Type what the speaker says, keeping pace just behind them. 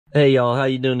Hey y'all, how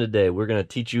you doing today? We're gonna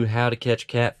teach you how to catch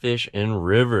catfish in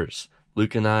rivers.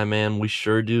 Luke and I, man, we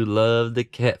sure do love the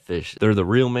catfish. They're the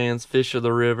real man's fish of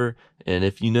the river, and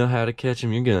if you know how to catch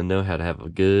them, you're gonna know how to have a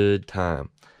good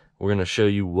time. We're gonna show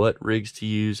you what rigs to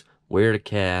use, where to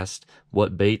cast,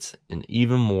 what baits, and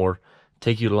even more.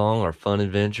 Take you along our fun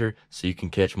adventure so you can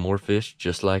catch more fish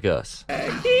just like us.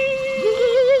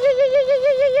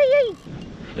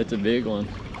 That's a big one.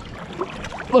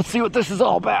 Let's see what this is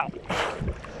all about.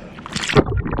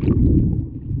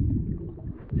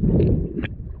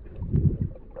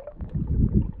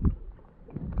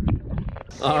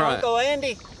 All right. Uncle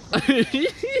Andy.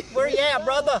 Where you at,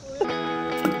 brother?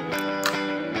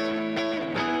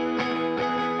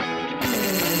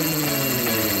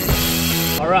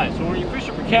 All right, so when you're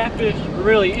fishing for catfish, or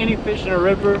really any fish in a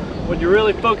river, what you're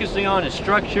really focusing on is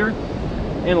structure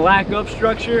and lack of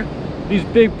structure. These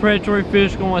big predatory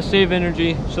fish are going to want to save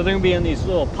energy, so they're going to be in these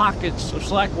little pockets of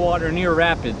slack water near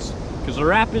rapids, because the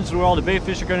rapids are where all the bait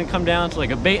fish are going to come down. It's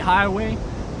like a bait highway,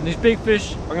 and these big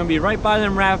fish are going to be right by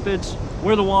them rapids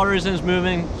where the water is and it's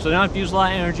moving, so they don't have to use a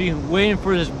lot of energy waiting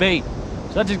for this bait.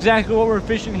 So that's exactly what we're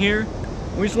fishing here.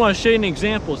 We just want to show you an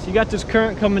example. So you got this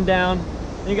current coming down,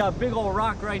 and you got a big old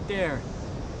rock right there.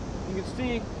 You can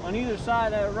see on either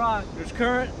side of that rock there's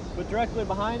current, but directly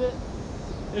behind it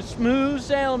it's smooth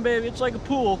sailing, baby. It's like a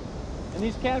pool, and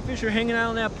these catfish are hanging out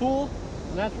in that pool,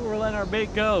 and that's where we're letting our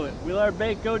bait go. We let our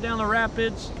bait go down the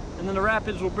rapids, and then the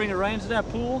rapids will bring it right into that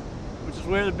pool, which is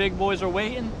where the big boys are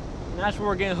waiting, and that's where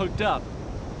we're getting hooked up.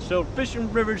 So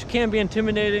fishing rivers can be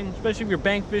intimidating, especially if you're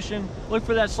bank fishing. Look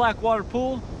for that slack water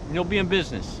pool and you'll be in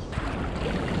business.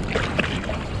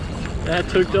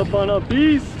 That's hooked up on a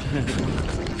beast.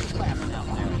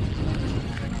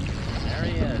 There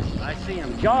he is. I see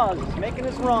him. Jaws is making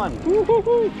his run.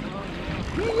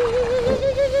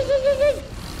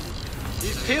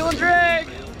 He's peeling drag.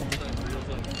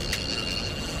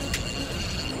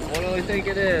 What do we think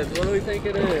it is? What do we think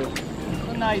it is?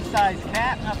 A nice sized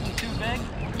cat, nothing too big.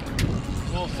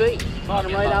 We'll see. Caught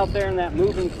him right out there in that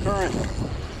moving current.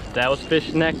 That was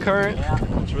fishing that current. Yeah.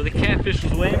 That's where the catfish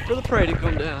was waiting for the prey to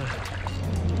come down.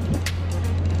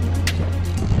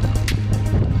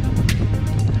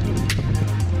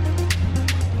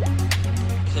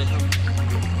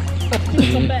 Give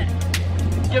him back.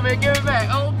 Give it back.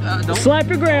 Oh, don't. Slap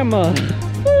your grandma.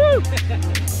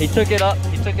 He took it up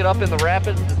in the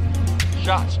rapids,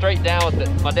 shot straight down with it.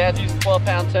 My dad's using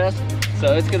 12-pound test,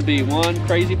 so it's gonna be one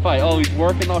crazy fight. Oh, he's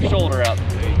working our shoulder out.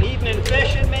 Evening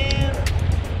fishing, man.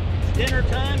 It's dinner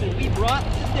time, and we brought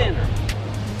the dinner.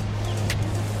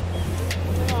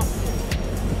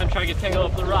 I'm trying to get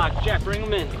tangled up the rocks. Jack, bring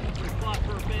them in. Fought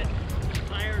for a bit.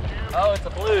 Tired now. Oh, it's a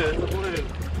blue. It's a blue.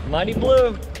 Mighty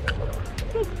blue.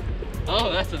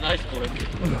 Oh, that's a nice blue.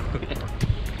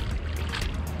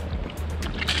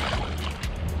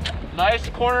 Nice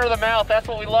corner of the mouth. That's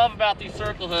what we love about these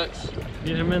circle hooks.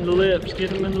 Get him in the lips.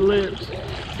 Get him in the lips.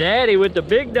 Daddy with the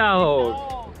big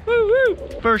dog. Woo woo.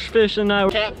 First fish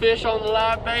tonight. Catfish on the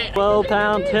live bait.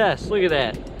 12-pound test. Look at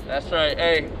that. That's right.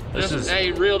 Hey, this is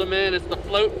reeled them in. It's the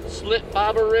float slip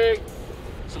bobber rig.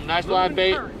 Some nice live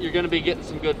bait. You're gonna be getting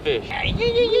some good fish.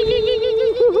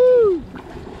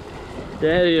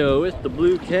 Daddy-o, it's the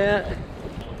blue cat.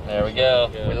 There we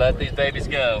go. We let these babies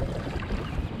go.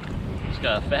 He's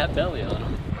got a fat belly on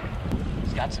him.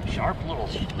 He's got some sharp little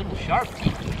sharp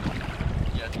teeth.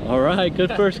 All right,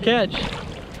 good first catch.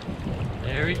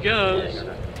 There he goes.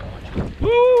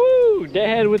 Woo!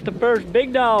 Dad with the first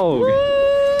big dog. Woo!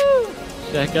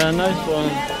 That got a nice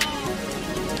one.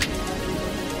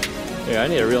 Here, I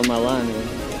need to reel my line in.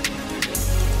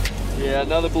 Yeah,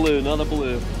 another blue, another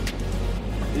blue.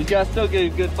 These guys still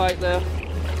get a good fight though.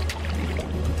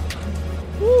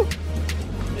 Woo!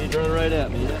 He's running right at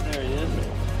me. Yeah, there he is.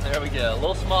 There we go. A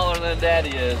little smaller than Daddy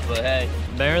is, but hey.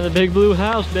 Bear in the big blue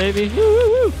house, baby.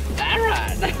 Woo! All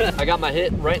right. I got my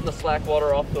hit right in the slack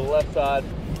water off to the left side.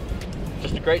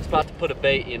 Just a great spot to put a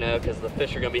bait, you know, because the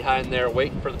fish are going to be high in there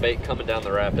waiting for the bait coming down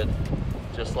the rapid,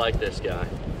 just like this guy.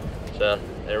 So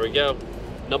there we go.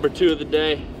 Number 2 of the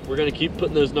day. We're going to keep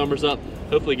putting those numbers up.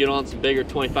 Hopefully get on some bigger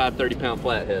 25, 30-pound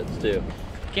flatheads too.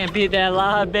 Can't beat that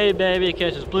live bait, baby. It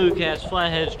catches blue cats,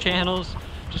 flatheads, channels.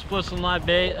 Just put some live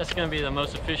bait. That's going to be the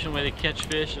most efficient way to catch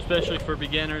fish, especially for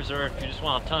beginners or if you just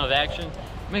want a ton of action.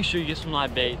 Make sure you get some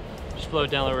live bait. Just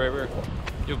float down the river.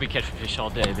 You'll be catching fish all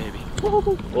day, baby.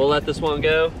 We'll let this one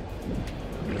go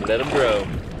and let him grow.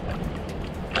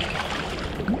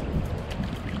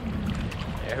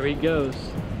 There he goes.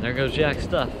 There goes Jack's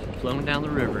stuff, flowing down the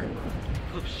river.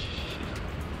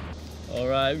 All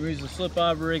right, we're using a slip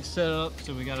bobber rig set up.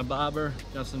 So we got a bobber,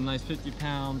 got some nice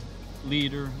 50-pound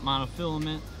leader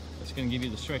monofilament. That's gonna give you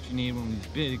the stretch you need when these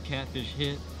big catfish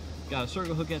hit. Got a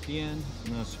circle hook at the end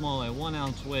and a small, like 1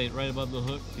 ounce weight right above the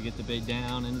hook to get the bait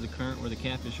down into the current where the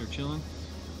catfish are chilling.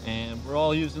 And we're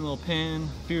all using little Penn,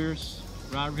 Fierce,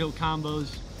 rod reel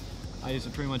combos. I use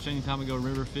it pretty much anytime I go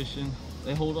river fishing.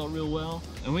 They hold up real well.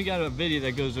 And we got a video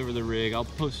that goes over the rig. I'll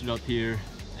post it up here.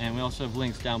 And we also have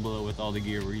links down below with all the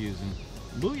gear we're using.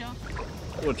 Booyah!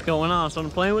 What's going on?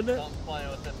 Something playing with it? Something playing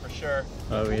with it for sure.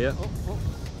 Oh yeah.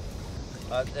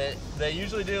 They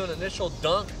usually do an initial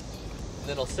dunk, and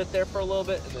then it'll sit there for a little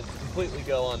bit, and then completely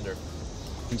go under.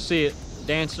 You can see it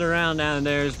dancing around down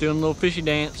there. It's doing a little fishy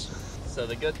dance. So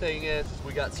the good thing is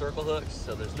we got circle hooks,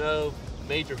 so there's no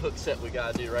major hook set we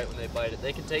gotta do right when they bite it.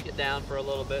 They can take it down for a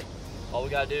little bit. All we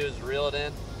gotta do is reel it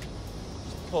in,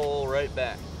 just pull right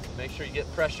back. Make sure you get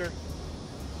pressure.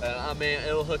 I mean,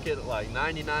 it'll hook it like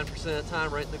 99% of the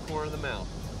time right in the corner of the mouth.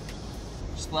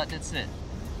 Just letting it sit.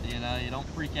 You know, you don't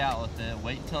freak out with it.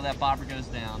 Wait until that bobber goes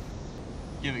down.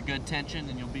 Give it good tension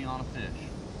and you'll be on a fish.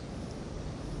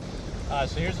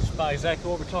 So here's the spot, exactly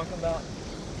what we're talking about.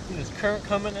 See this current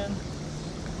coming in,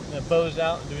 and it bows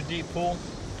out into a deep pool.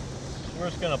 So we're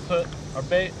just gonna put our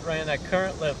bait right in that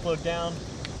current, let it float down.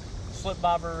 Slip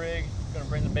bobber rig, gonna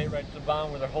bring the bait right to the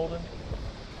bottom where they're holding.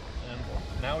 And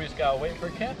now we just gotta wait for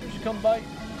a catfish to come bite.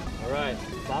 All right,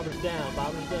 bobber's down,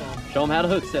 bobber's down. Show them how to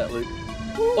hook set, Luke.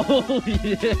 Oh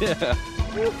yeah!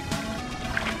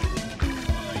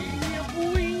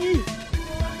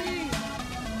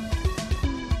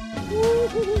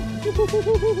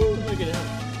 Look at him.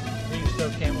 He's so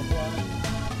camouflaged.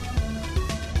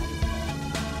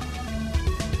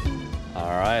 All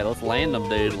right, let's land them,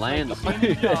 dude. Land them. All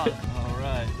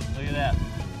right, look at that.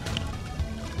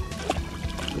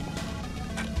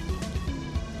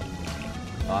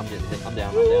 Oh, I'm getting hit. I'm down.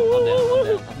 I'm down. I'm down. I'm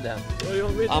down. I'm down. What do you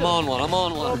want me to I'm do? on one. I'm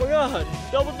on Oh one. my God!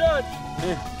 Double dutch.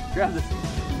 Here, grab this.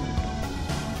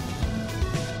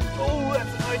 Oh,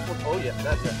 that's a nice one. Oh yeah,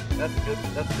 that's it. That's a good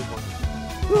one.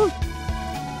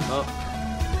 Oh.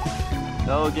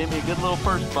 No, gave me a good little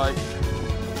first bite.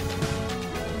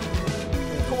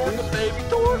 Torque him, baby,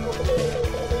 torque him.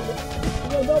 We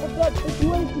got a double dutch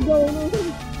situation going on.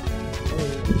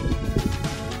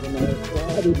 Oh, nice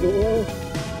body, boy.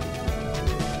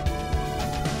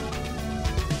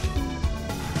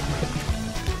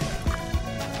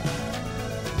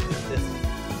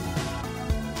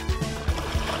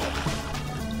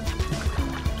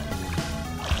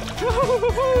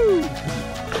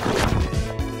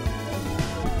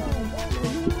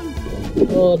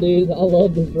 Oh, dude, I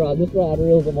love this rod. This rod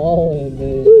reels them all in,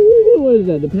 dude. What is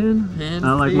that, the Penn? Penn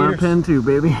I like my Fierce. Penn too,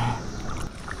 baby.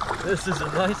 This is a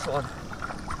nice one.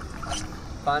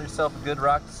 Find yourself a good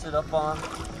rock to sit up on.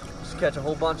 Just catch a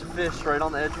whole bunch of fish right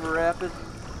on the edge of a rapid.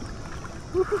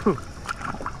 Woo-hoo.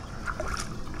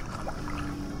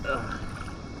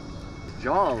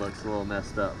 Jaw looks a little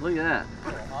messed up. Look at that.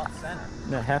 Off center.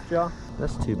 That half jaw?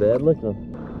 That's too bad. Look at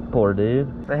him. Poor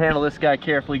dude. They handle this guy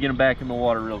carefully, get him back in the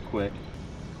water real quick.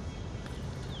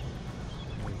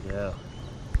 There we go.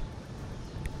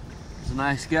 He's a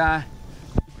nice guy.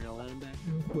 We're gonna let him back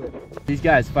real quick. These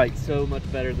guys fight so much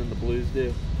better than the blues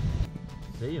do.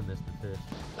 See you, Mr. Fish.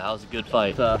 That was a good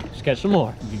fight. Let's catch some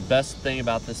more. The best thing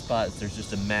about this spot is there's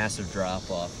just a massive drop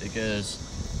off. It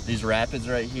goes, these rapids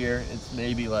right here, it's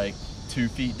maybe like 2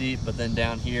 feet deep, but then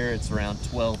down here it's around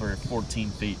 12 or 14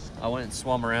 feet. I went and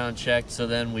swum around and checked, so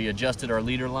then we adjusted our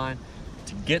leader line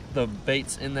to get the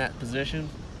baits in that position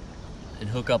and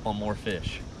hook up on more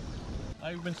fish.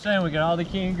 Like we've been saying, we got all the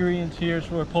key ingredients here,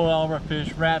 so we're pulling all of our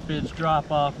fish, rapids, drop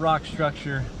off, rock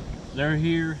structure. They're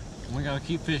here, and we're gonna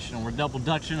keep fishing. We're double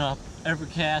dutching up every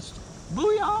cast.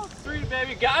 Booyah! 3,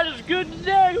 baby, God is good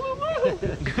today! Woo-woo!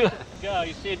 Go,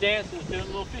 you see it dancing, it's doing a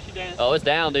little fishy dance. Oh, it's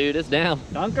down, dude, it's down.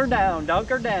 Dunk her down, dunk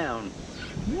her down.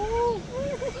 Oh,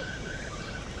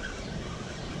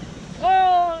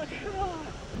 God.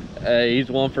 Hey,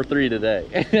 he's 1 for 3 today.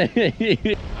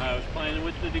 I was playing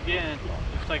with it again.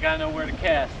 Looks like I know where to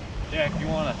cast. Jack, you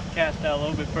want to cast out a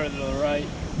little bit further to the right?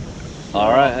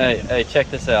 All right, hey, check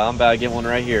this out. I'm about to get one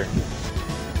right here.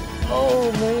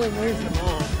 Oh man, there's some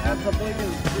on. That's a big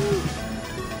one too.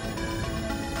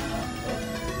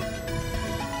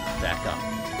 Back up.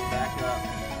 Back up.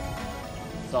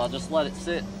 So I'll just let it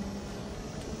sit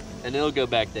and it'll go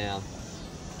back down.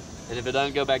 And if it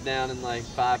doesn't go back down in like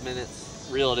 5 minutes,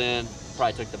 reel it in,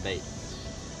 probably took the bait.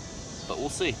 But we'll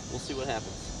see. We'll see what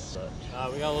happens.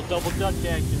 We got a little double dutch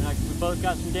action. We both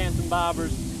got some dancing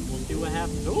bobbers. We'll see what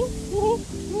happens.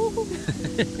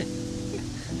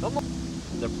 Come on.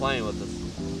 They're playing with us.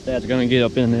 Dad's gonna get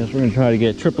up in this. We're gonna try to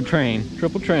get triple train.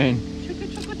 Triple train.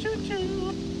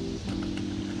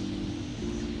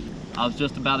 I was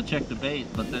just about to check the bait,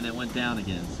 but then it went down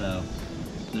again. So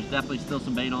there's definitely still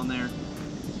some bait on there.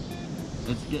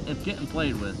 It's getting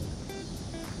played with.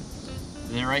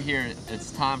 And then right here,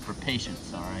 it's time for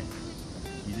patience, all right?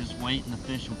 You just wait and the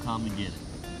fish will come and get it.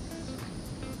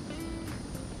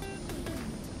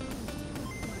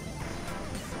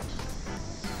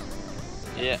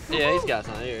 Yeah, he's got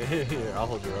some. Here, I'll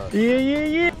hold your rock.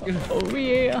 Yeah. Oh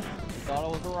yeah. Thought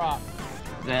it was a rock.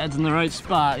 Dad's in the right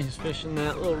spot. He's fishing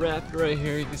that little rapid right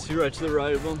here. You can see right to the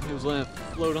right of him. He was letting it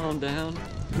float on down.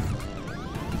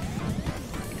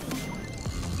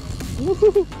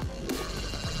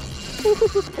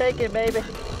 Take it, baby.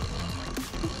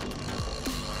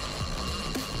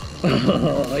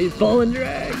 Oh, he's pulling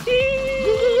drag.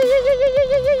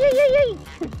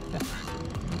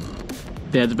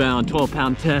 Dad's been on a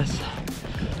 12-pound test.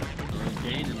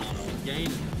 Gaining.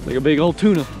 Like a big old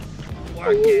tuna.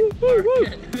 Work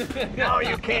it. No,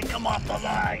 you can't come off the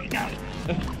line.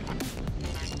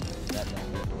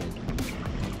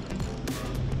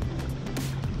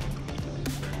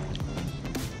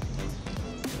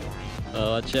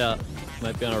 Oh, watch out.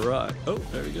 Might be on a rock. Oh,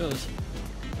 there he goes.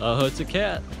 Oh, it's a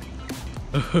cat.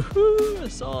 I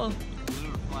saw him.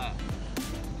 Flat. I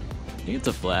think it's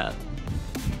a flat.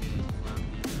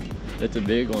 That's a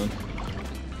big one.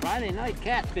 Friday night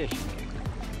catfishing.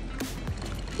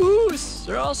 Ooh,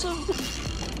 they're awesome.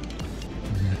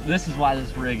 This is why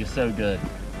this rig is so good.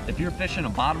 If you're fishing a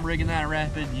bottom rig in that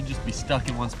rapid, you'd just be stuck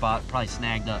in one spot, probably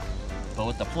snagged up. But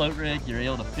with the float rig, you're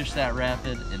able to fish that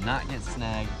rapid and not get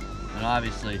snagged, and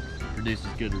obviously produces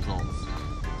good results.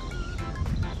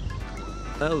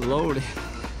 Oh, Lordy.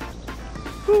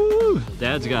 Woo.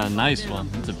 Dad's got a nice one.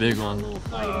 It's a big one.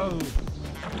 Oh.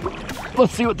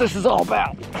 Let's see what this is all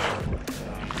about.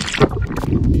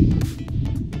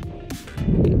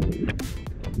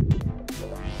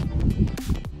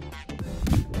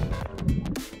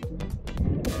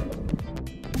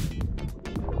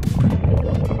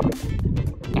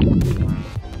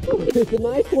 It's a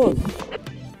nice one.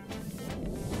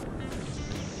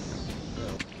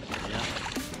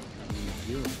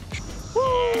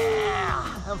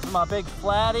 That was my big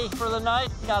flatty for the night.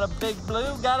 Got a big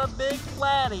blue, got a big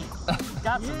flatty.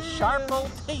 Got some sharp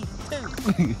old teeth too.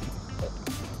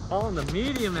 On the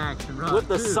medium action rod. With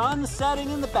the sun setting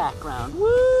in the background.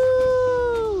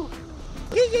 Woo!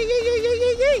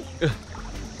 Yee.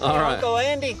 All right. Uncle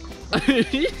Andy.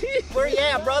 Where you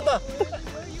at, brother?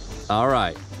 All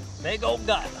right. Big old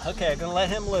gut. Okay, I'm gonna let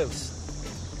him loose.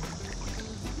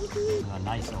 A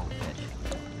nice old fish.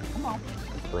 Come on.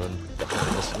 Run.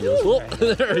 Oh,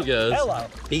 there he goes. Hello.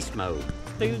 Beast mode.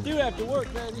 Things to do after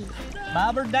work, Daddy.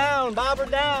 Bobber down, bobber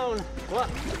down. What?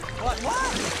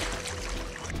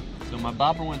 So my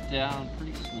bobber went down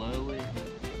pretty slowly.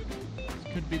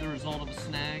 This could be the result of a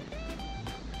snag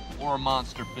or a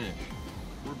monster fish.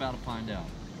 We're about to find out.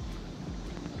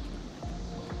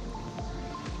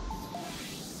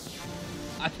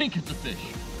 I think it's a fish.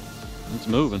 It's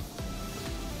moving.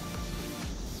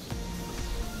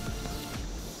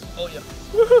 Oh yeah.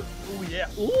 Oh yeah.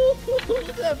 Ooh, look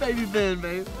at that baby fin,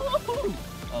 baby. Oh,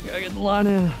 gotta get the line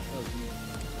in.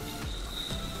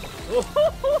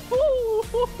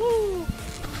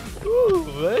 Ooh,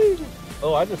 baby.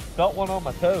 Oh, I just felt one on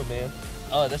my toe, man.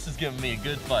 Oh, this is giving me a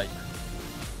good fight.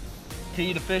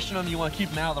 Key to fishing them, you want to keep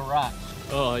them out of the rocks.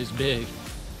 Oh, he's big.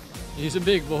 He's a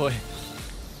big boy.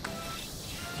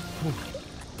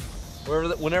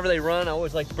 Whenever they run, I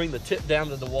always like to bring the tip down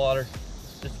to the water,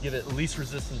 just to give it least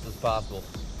resistance as possible.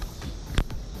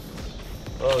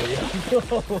 Oh yeah.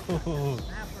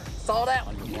 Saw that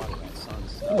one.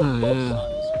 Oh,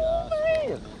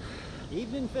 yeah.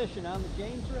 Evening fishing on the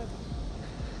James River.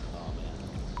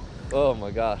 Oh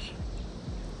my gosh.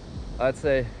 I'd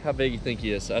say, how big you think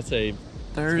he is? I'd say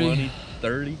 30. 20,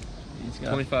 30. He's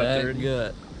got 25, that 30.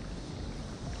 gut.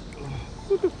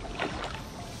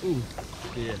 Ooh.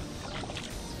 Yeah.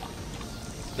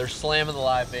 They're slamming the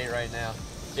live bait right now.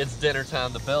 It's dinner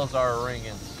time. The bells are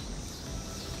ringing.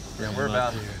 And we're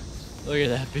about here. Look at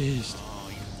that beast. Oh,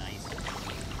 he's nice.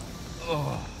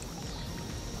 Oh.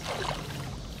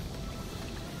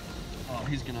 Oh,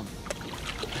 he's gonna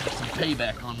have some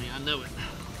payback on me. I know it.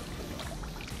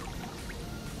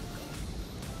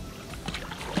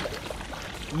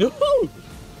 No!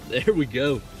 There we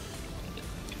go.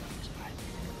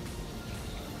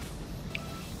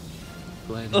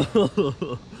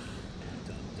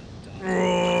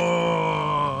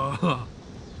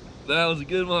 That was a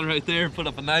good one right there. Put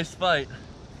up a nice fight.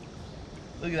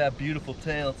 Look at that beautiful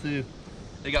tail too.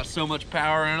 They got so much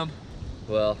power in them.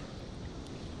 Well,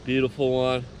 beautiful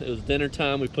one. It was dinner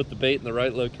time. We put the bait in the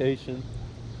right location.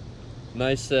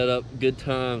 Nice setup, good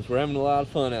times. We're having a lot of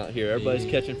fun out here. Everybody's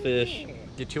catching fish.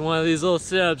 Get you one of these little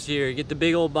setups here. Get the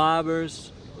big old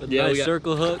bobbers with a nice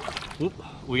circle hook. Whoop.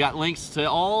 We got links to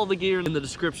all the gear in the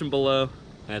description below.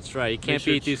 That's right. You can't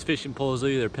beat these fishing poles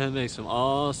either. Penn makes some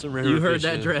awesome river fishing. You heard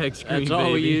that drag scream, That's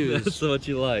all we use. That's what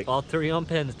you like. All 3 on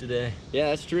Penns today. Yeah,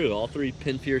 that's true. All 3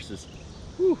 Penn Fierces.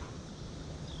 Whew.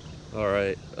 All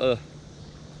right.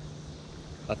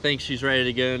 I think she's ready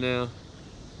to go now.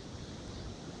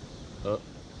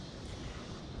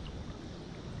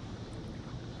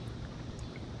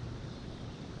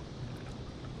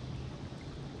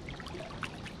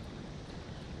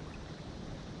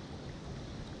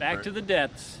 Back to the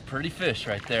depths. Pretty fish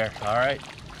right there. All right.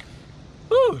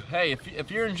 Whew. Hey,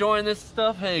 if you're enjoying this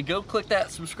stuff, hey, go click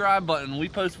that subscribe button. We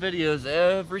post videos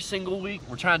every single week.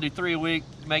 We're trying to do 3 a week,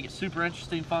 make it super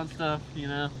interesting, fun stuff, you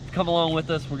know. Come along with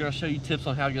us. We're gonna show you tips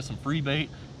on how to get some free bait,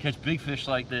 catch big fish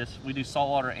like this. We do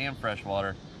saltwater and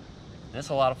freshwater. It's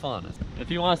a lot of fun.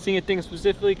 If you want to see anything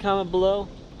specifically, comment below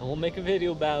and we'll make a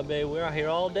video about it, babe. We're out here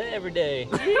all day, every day.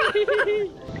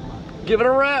 Give it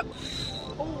a wrap.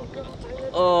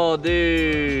 Oh,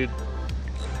 dude.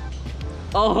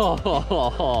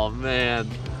 Oh, man.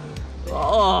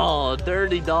 Oh,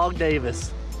 dirty dog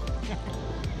Davis.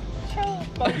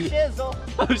 Shizzle.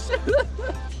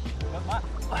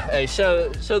 Hey, show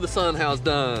the son how it's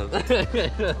done.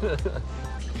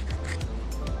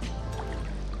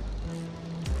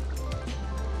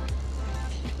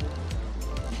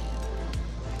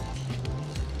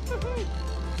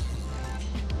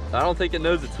 I don't think it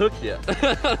knows it's hooked yet.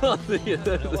 I don't think it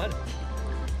knows.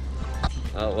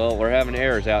 Oh, well, we're having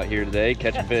errors out here today,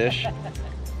 catching fish.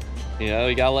 You know,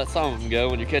 you gotta let some of them go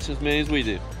when you're catching as many as we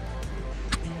do.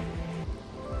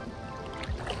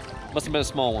 Must have been a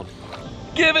small one.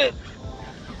 Give it!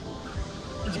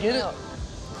 Did you get it?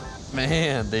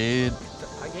 Man, dude.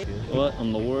 What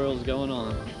in the world's going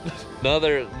on?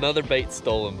 Another bait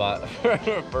stolen by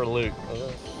for Luke.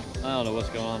 I don't know what's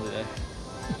going on today.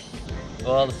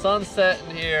 Well, the sun's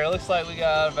setting here. It looks like we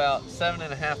got about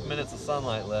 7.5 minutes of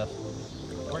sunlight left.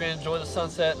 We're gonna enjoy the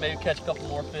sunset, maybe catch a couple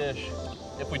more fish.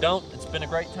 If we don't, it's been a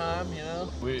great time, you know.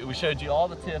 We showed you all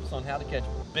the tips on how to catch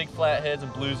big flatheads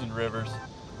and blues in rivers,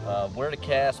 where to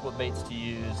cast, what baits to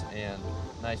use, and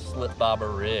nice slip bobber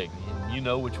rig. And you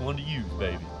know which one to use,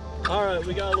 baby. All right,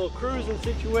 we got a little cruising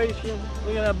situation.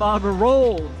 Look at that bobber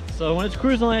roll. So when it's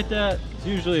cruising like that, it's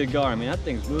usually a gar. I mean, that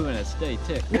thing's moving at a steady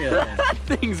tick. Look at that thing.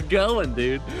 That thing's going,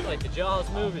 dude. Like the Jaws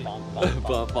movie.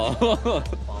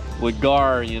 With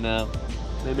gar, you know,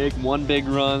 they make one big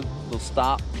run, they'll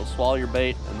stop, they'll swallow your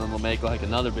bait, and then they'll make like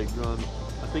another big run.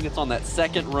 I think it's on that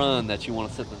second run that you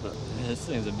want to set the hook. Yeah, this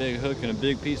thing's a big hook and a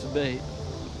big piece of bait.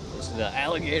 This is the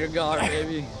alligator gar,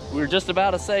 baby. We were just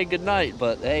about to say goodnight,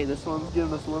 but hey, this one's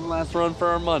giving us one last run for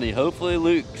our money. Hopefully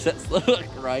Luke sets the hook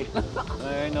right.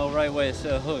 There ain't no right way to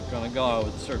set a hook on a gar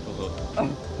with a circle hook.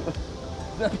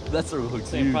 That's a hook.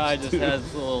 Thing probably just has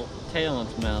its little tail in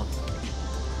its mouth.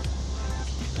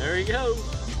 There you go.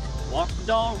 Walk the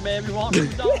dog, baby, walk the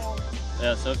dog.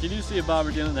 Yeah, so if you do see a bobber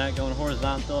doing that, going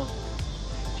horizontal,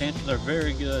 chances are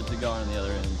very good to gar on the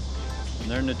other end.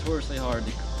 And they're notoriously hard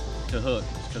to hook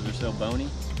because they're so bony.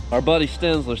 Our buddy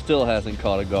Stensler still hasn't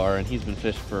caught a gar, and he's been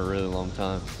fishing for a really long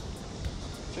time.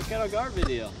 Check out our gar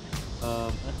video.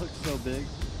 That hook's so big.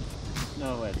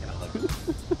 No way it's gonna hook.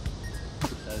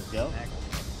 Let's go.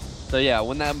 So yeah,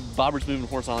 when that bobber's moving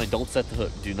horizontally, don't set the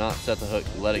hook. Do not set the hook.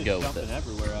 Let it go with it. Jumping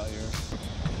everywhere out here.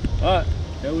 All right,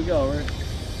 here we go. We're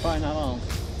probably not on.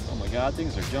 Oh my God,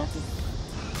 things are jumping.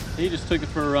 He just took it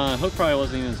for a run. Hook probably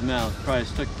wasn't even in his mouth. Probably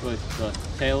just took it with the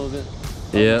tail of it.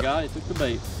 Oh my God, he took the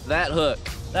bait. That hook.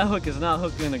 That hook is not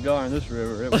hooked in a gar in this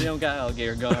river. We don't got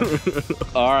alligator gar.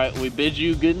 All right, we bid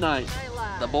you good night.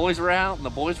 The boys were out and the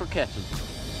boys were catching.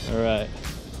 All right.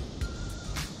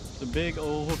 It's a big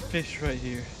old fish right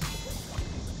here.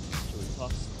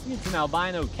 It's an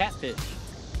albino catfish.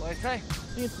 What'd I say?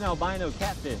 It's an albino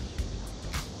catfish.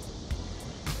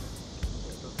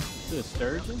 Is it a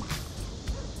sturgeon?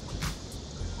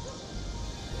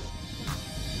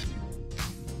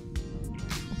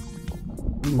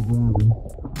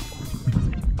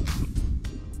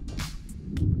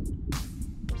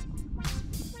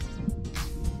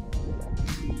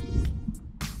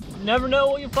 Never know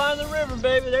what you find in the river,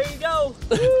 baby. There you go.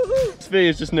 This video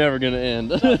is just never gonna end.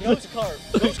 Ghost carp.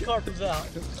 Ghost carp is out.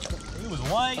 He was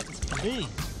white. It's me.